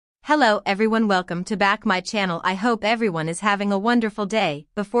Hello everyone, welcome to back my channel. I hope everyone is having a wonderful day.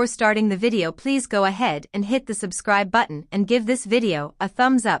 Before starting the video, please go ahead and hit the subscribe button and give this video a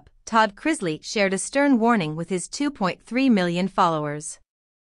thumbs up. Todd Chrisley shared a stern warning with his 2.3 million followers.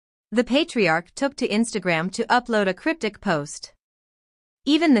 The patriarch took to Instagram to upload a cryptic post.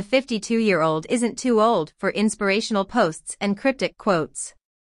 Even the 52-year-old isn't too old for inspirational posts and cryptic quotes.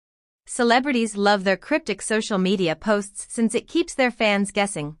 Celebrities love their cryptic social media posts since it keeps their fans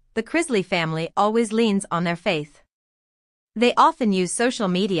guessing. The Chrisley family always leans on their faith. They often use social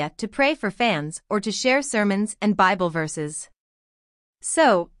media to pray for fans or to share sermons and Bible verses.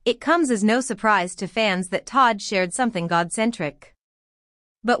 So, it comes as no surprise to fans that Todd shared something God-centric.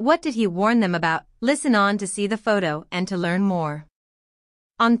 But what did he warn them about? Listen on to see the photo and to learn more.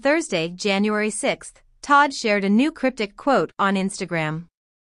 On Thursday, January 6th, Todd shared a new cryptic quote on Instagram.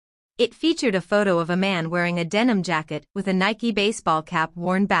 It featured a photo of a man wearing a denim jacket with a Nike baseball cap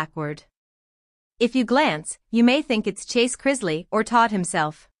worn backward. If you glance, you may think it's Chase Chrisley or Todd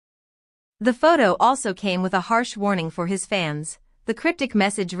himself. The photo also came with a harsh warning for his fans. The cryptic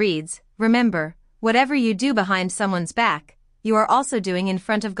message reads, "Remember, whatever you do behind someone's back, you are also doing in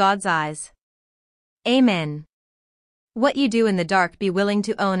front of God's eyes. Amen. What you do in the dark, be willing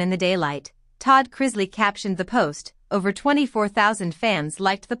to own in the daylight." Todd Chrisley captioned the post. Over 24,000 fans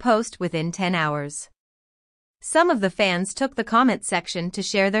liked the post within 10 hours. Some of the fans took the comment section to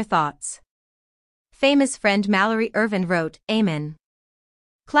share their thoughts. Famous friend Mallory Irvin wrote, "Amen."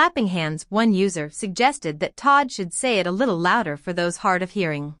 Clapping hands. One user suggested that Todd should say it a little louder for those hard of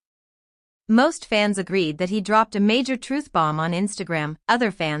hearing. Most fans agreed that he dropped a major truth bomb on Instagram. Other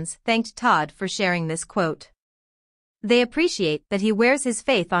fans thanked Todd for sharing this quote. They appreciate that he wears his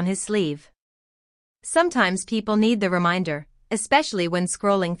faith on his sleeve. Sometimes people need the reminder, especially when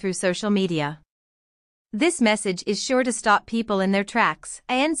scrolling through social media. This message is sure to stop people in their tracks.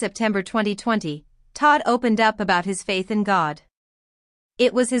 In September 2020, Todd opened up about his faith in God.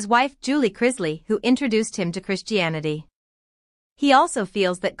 It was his wife Julie Chrisley who introduced him to Christianity. He also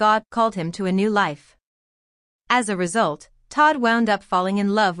feels that God called him to a new life. As a result, Todd wound up falling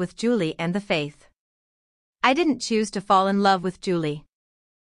in love with Julie and the faith. "I didn't choose to fall in love with Julie.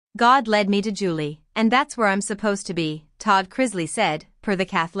 God led me to Julie, and that's where I'm supposed to be," Todd Chrisley said, per the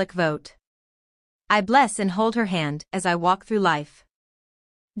Catholic vote. "I bless and hold her hand as I walk through life."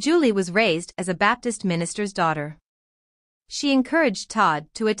 Julie was raised as a Baptist minister's daughter. She encouraged Todd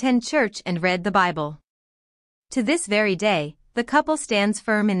to attend church and read the Bible. To this very day, the couple stands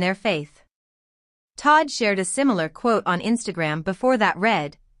firm in their faith. Todd shared a similar quote on Instagram before that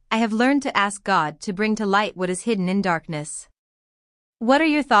read, "I have learned to ask God to bring to light what is hidden in darkness." What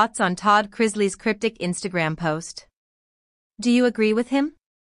are your thoughts on Todd Chrisley's cryptic Instagram post? Do you agree with him?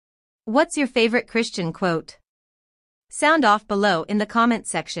 What's your favorite Christian quote? Sound off below in the comment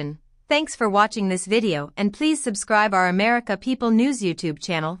section. Thanks for watching this video, and please subscribe our America People News YouTube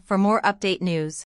channel for more update news.